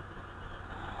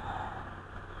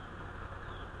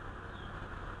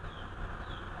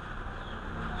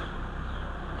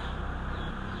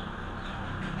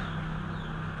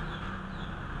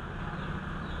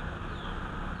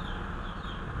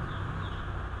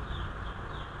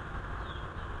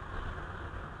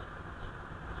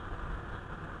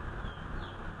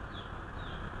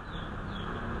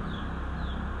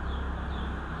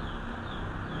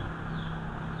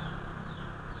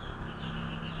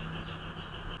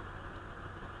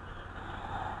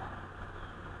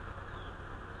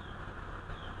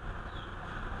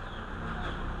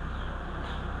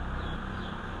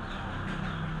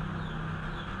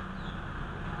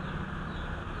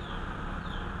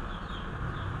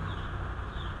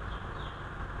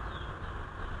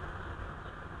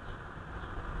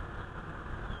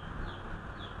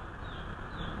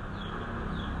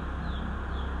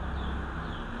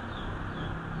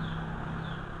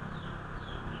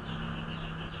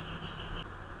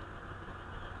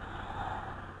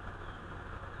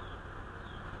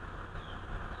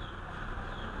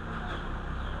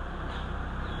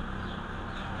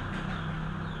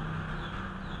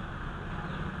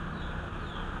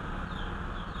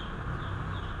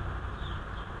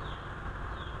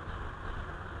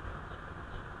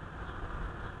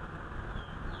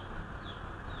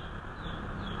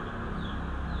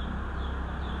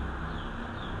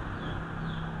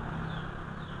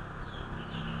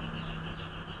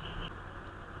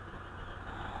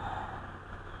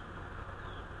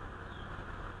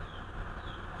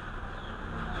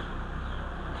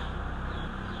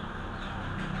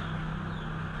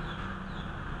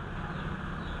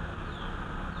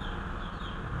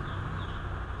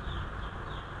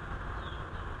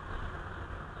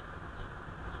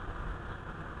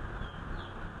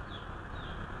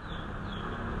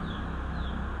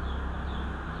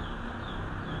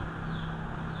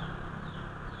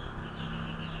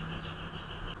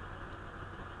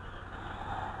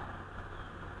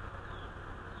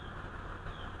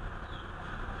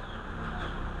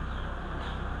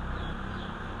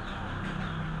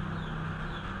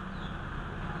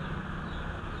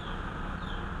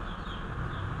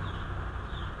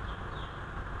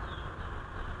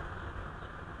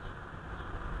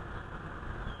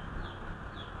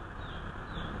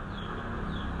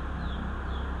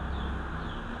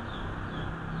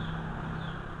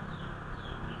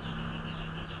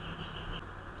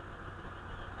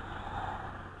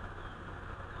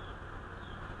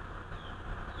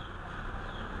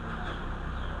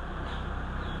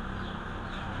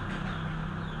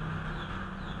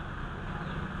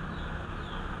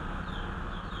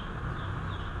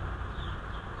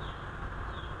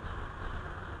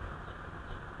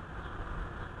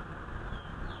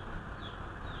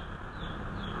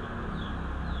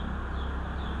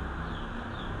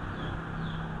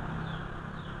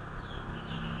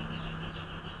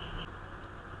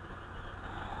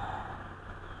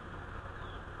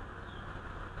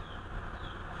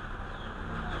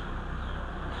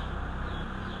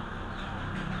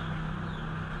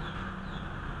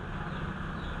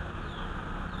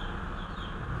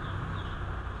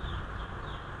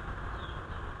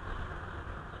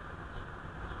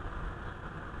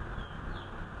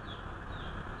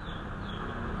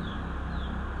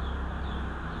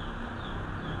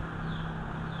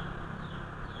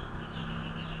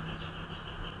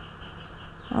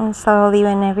 And slowly,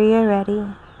 whenever you're ready,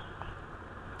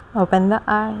 open the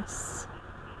eyes,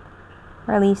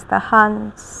 release the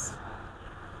hands,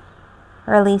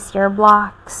 release your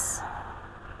blocks,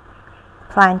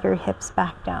 plant your hips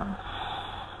back down.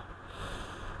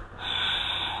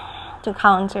 To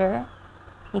counter,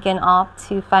 you can opt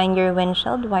to find your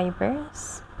windshield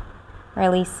wipers,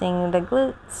 releasing the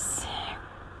glutes,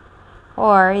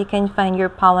 or you can find your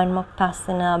Pawan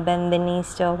Muktasana, bend the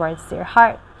knees towards your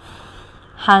heart.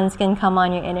 Hands can come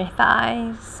on your inner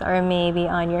thighs, or maybe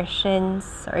on your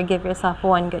shins, or give yourself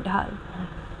one good hug.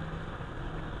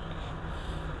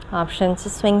 Option to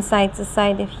swing side to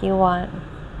side if you want.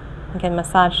 You can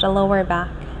massage the lower back.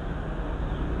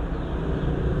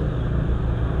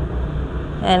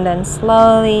 And then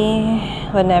slowly,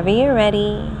 whenever you're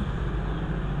ready,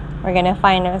 we're going to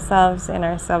find ourselves in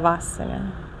our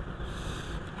Savasana.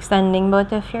 Extending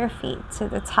both of your feet to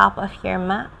the top of your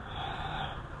mat.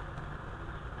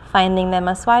 Finding them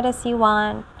as wide as you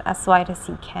want, as wide as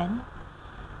you can.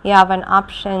 You have an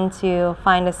option to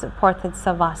find a supported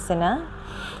Savasana.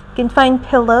 You can find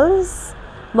pillows,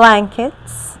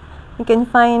 blankets. You can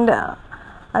find a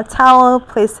towel,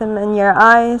 place them in your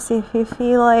eyes if you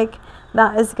feel like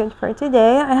that is good for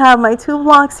today. I have my 2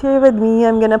 blocks here with me.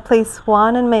 I'm going to place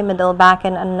one in my middle back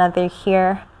and another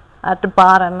here at the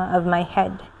bottom of my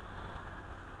head.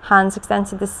 Hands extend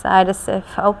to the side as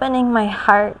if opening my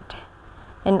heart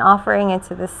and offering it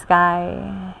to the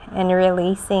sky and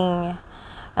releasing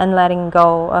and letting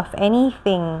go of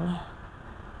anything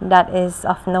that is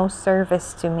of no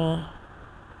service to me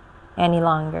any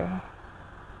longer.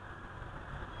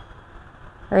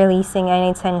 Releasing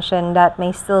any tension that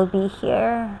may still be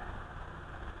here.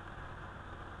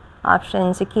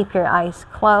 Option to keep your eyes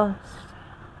closed.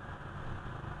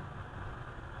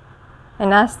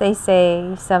 And as they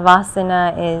say,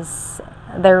 Savasana is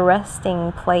the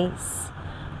resting place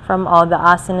from all the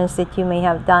asanas that you may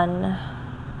have done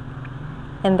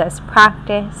in this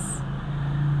practice.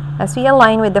 As we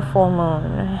align with the full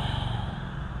moon,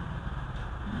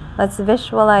 let's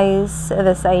visualize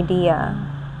this idea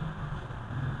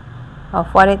of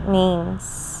what it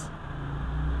means,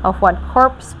 of what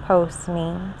corpse pose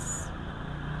means.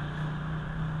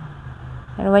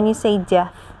 And when you say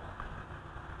death,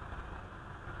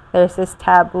 there's this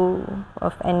taboo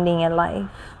of ending a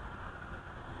life.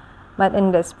 But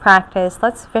in this practice,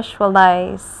 let's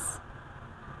visualize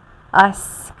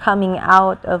us coming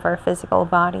out of our physical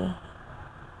body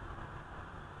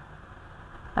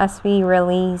as we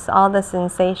release all the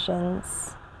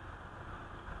sensations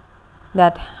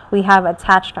that we have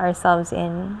attached ourselves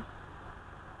in.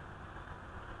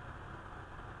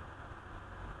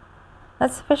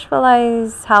 Let's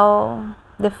visualize how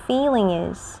the feeling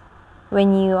is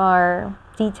when you are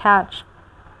detached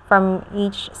from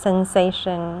each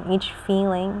sensation, each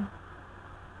feeling.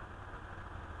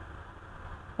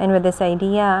 And with this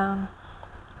idea,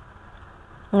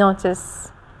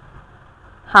 notice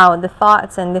how the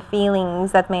thoughts and the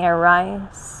feelings that may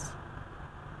arise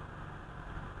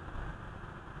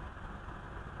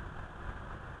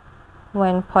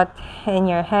when put in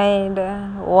your head.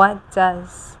 What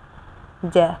does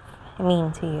death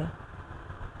mean to you?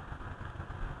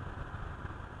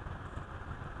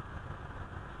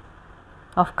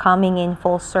 Of coming in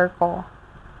full circle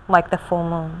like the full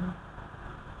moon.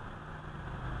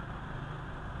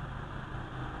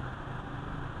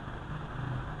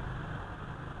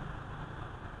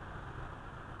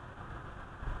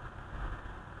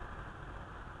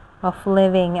 Of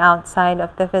living outside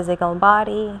of the physical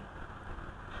body.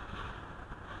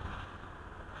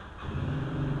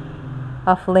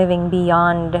 Of living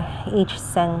beyond each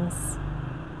sense.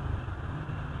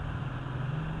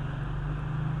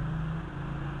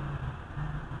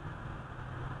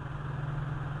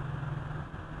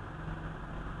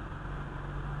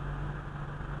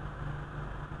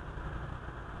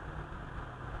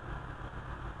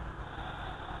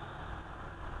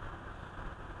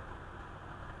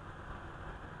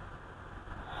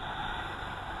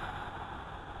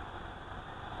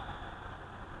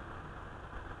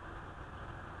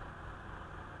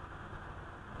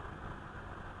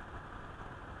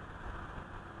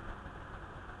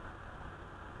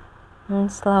 And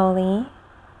slowly,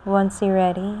 once you're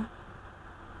ready,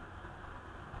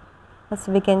 let's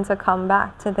begin to come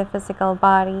back to the physical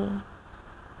body.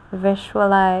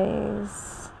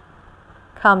 Visualize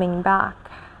coming back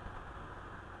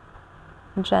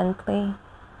gently.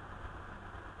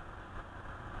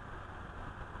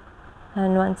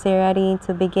 And once you're ready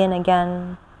to begin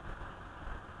again,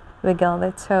 wiggle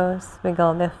the toes,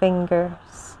 wiggle the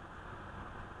fingers.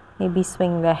 Maybe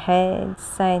swing the head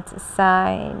side to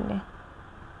side.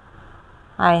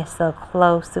 Eyes still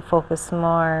closed to focus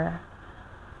more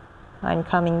on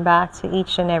coming back to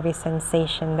each and every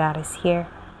sensation that is here.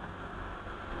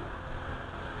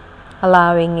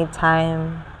 Allowing you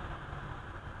time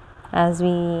as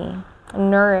we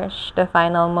nourish the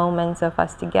final moments of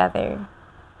us together.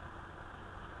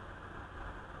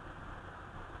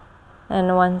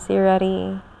 And once you're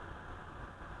ready,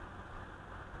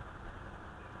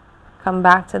 come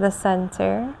back to the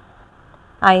center.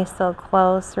 Eyes still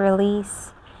closed.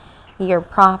 Release your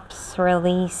props,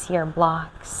 release your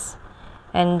blocks,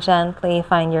 and gently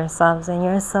find yourselves in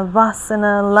your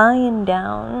Savasana, lying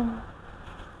down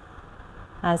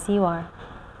as you are.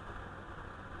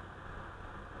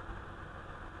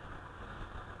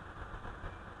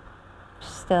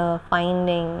 Still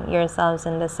finding yourselves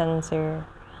in the center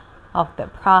of the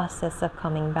process of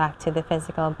coming back to the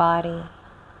physical body.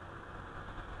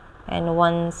 And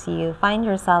once you find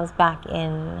yourselves back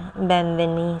in, bend the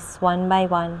knees one by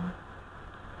one.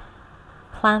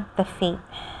 Plant the feet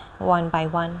one by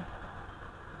one.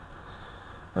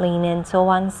 Lean into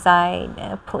one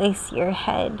side. Place your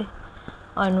head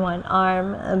on one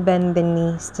arm. Bend the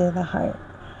knees to the heart.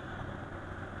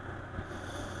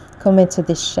 Commit to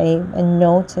this shape and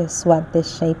notice what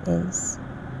this shape is.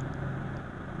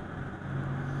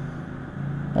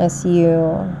 As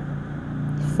you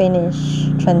finish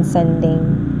transcending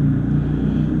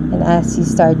and as you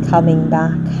start coming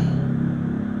back,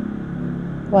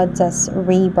 what does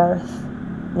rebirth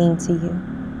mean to you?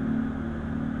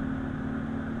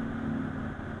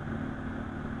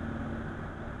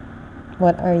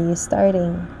 What are you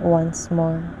starting once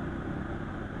more?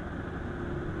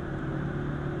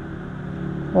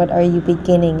 What are you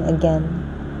beginning again?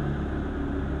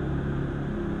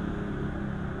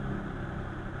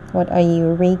 What are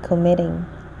you recommitting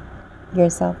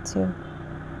yourself to?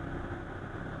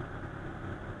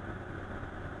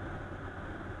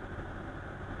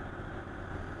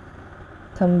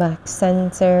 Come back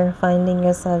center, finding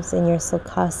yourselves in your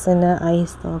Sukhasana,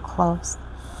 eyes still closed.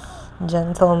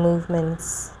 Gentle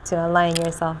movements to align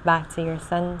yourself back to your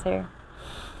center.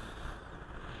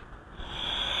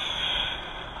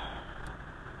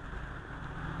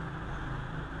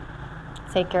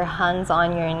 Take your hands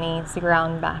on your knees,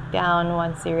 ground back down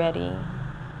once you're ready.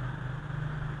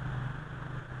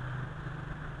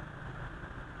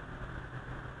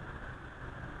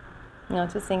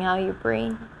 Noticing how you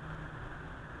breathe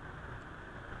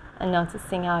and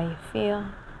noticing how you feel.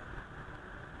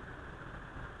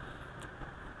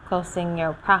 Closing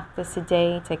your practice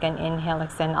today, take an inhale,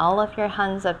 extend all of your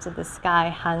hands up to the sky,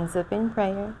 hands up in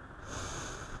prayer.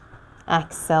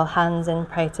 Exhale, hands and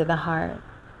pray to the heart.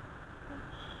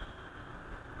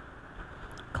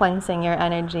 Cleansing your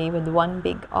energy with one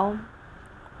big Om.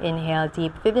 Inhale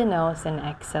deep through the nose and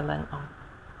exhale an Om.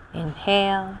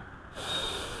 Inhale.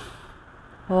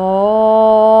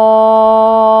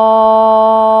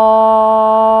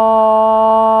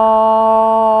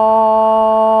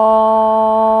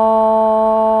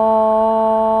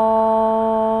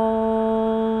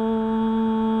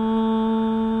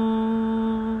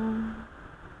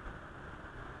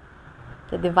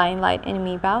 The divine light in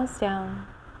me bows down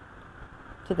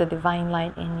to the divine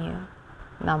light in you.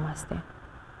 Namaste.